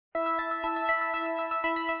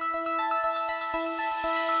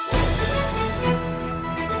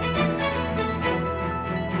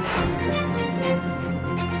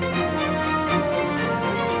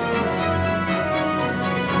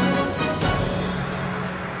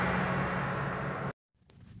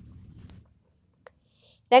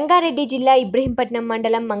రంగారెడ్డి జిల్లా ఇబ్రహీంపట్నం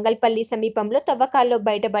మండలం మంగల్పల్లి సమీపంలో తవ్వకాల్లో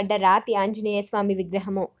బయటపడ్డ రాతి ఆంజనేయ స్వామి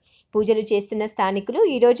విగ్రహము. పూజలు చేస్తున్న స్థానికులు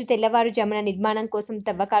ఈరోజు తెల్లవారుజామున నిర్మాణం కోసం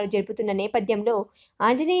తవ్వకాలు జరుపుతున్న నేపథ్యంలో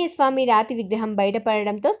ఆంజనేయ స్వామి రాతి విగ్రహం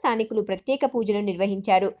బయటపడడంతో స్థానికులు ప్రత్యేక పూజలు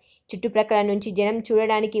నిర్వహించారు. చుట్టుప్రక్కల నుంచి జనం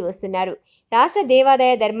చూడడానికి వస్తున్నారు. రాష్ట్ర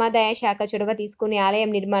దేవాదాయ ధర్మాదాయ శాఖ చొరవ తీసుకుని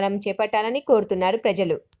ఆలయం నిర్మాణం చేపట్టాలని కోరుతున్నారు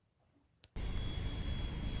ప్రజలు.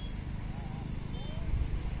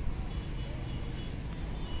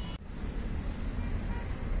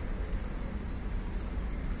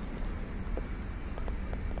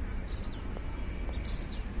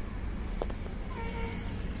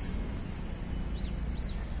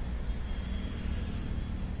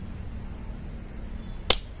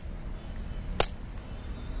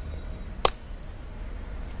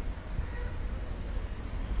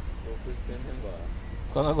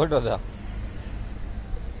 కొనగొట్టదా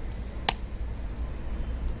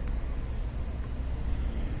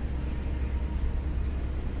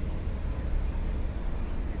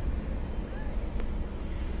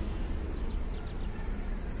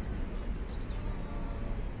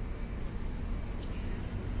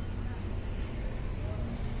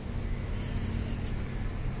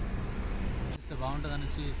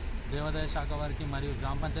బాగుంటుందనేసి దేవాదాయ శాఖ వారికి మరియు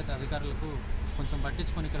గ్రామ పంచాయతీ అధికారులకు కొంచెం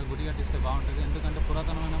పట్టించుకొని ఇక్కడ గుడి కట్టిస్తే బాగుంటుంది. ఎందుకంటే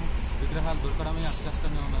పురాతనమైన విగ్రహాలు దొరకడమే అతి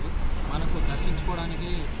కష్టంగా ఉన్నది. మనకు దర్శించుకోవడానికి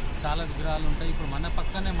చాలా విగ్రహాలు ఉంటాయి. ఇప్పుడు మన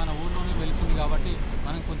పక్కనే మన ఊర్లోనే వెలిసింది కాబట్టి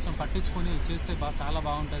మనం కొంచెం పట్టించుకొని చేస్తే చాలా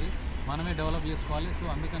బాగుంటుంది. మనమే డెవలప్ చేసుకోవాలి. సో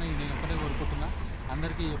అందుకని నేను ఒకటే కోరుకుంటున్నా,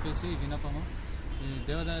 అందరికీ చెప్పేసి విన్నపము, ఈ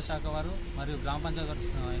దేవాదాయ శాఖ వారు మరియు గ్రామ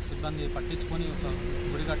పంచాయతీ సిబ్బంది పట్టించుకొని ఒక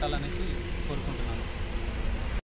గుడి కట్టాలనేసి కోరుకుంటున్నాను.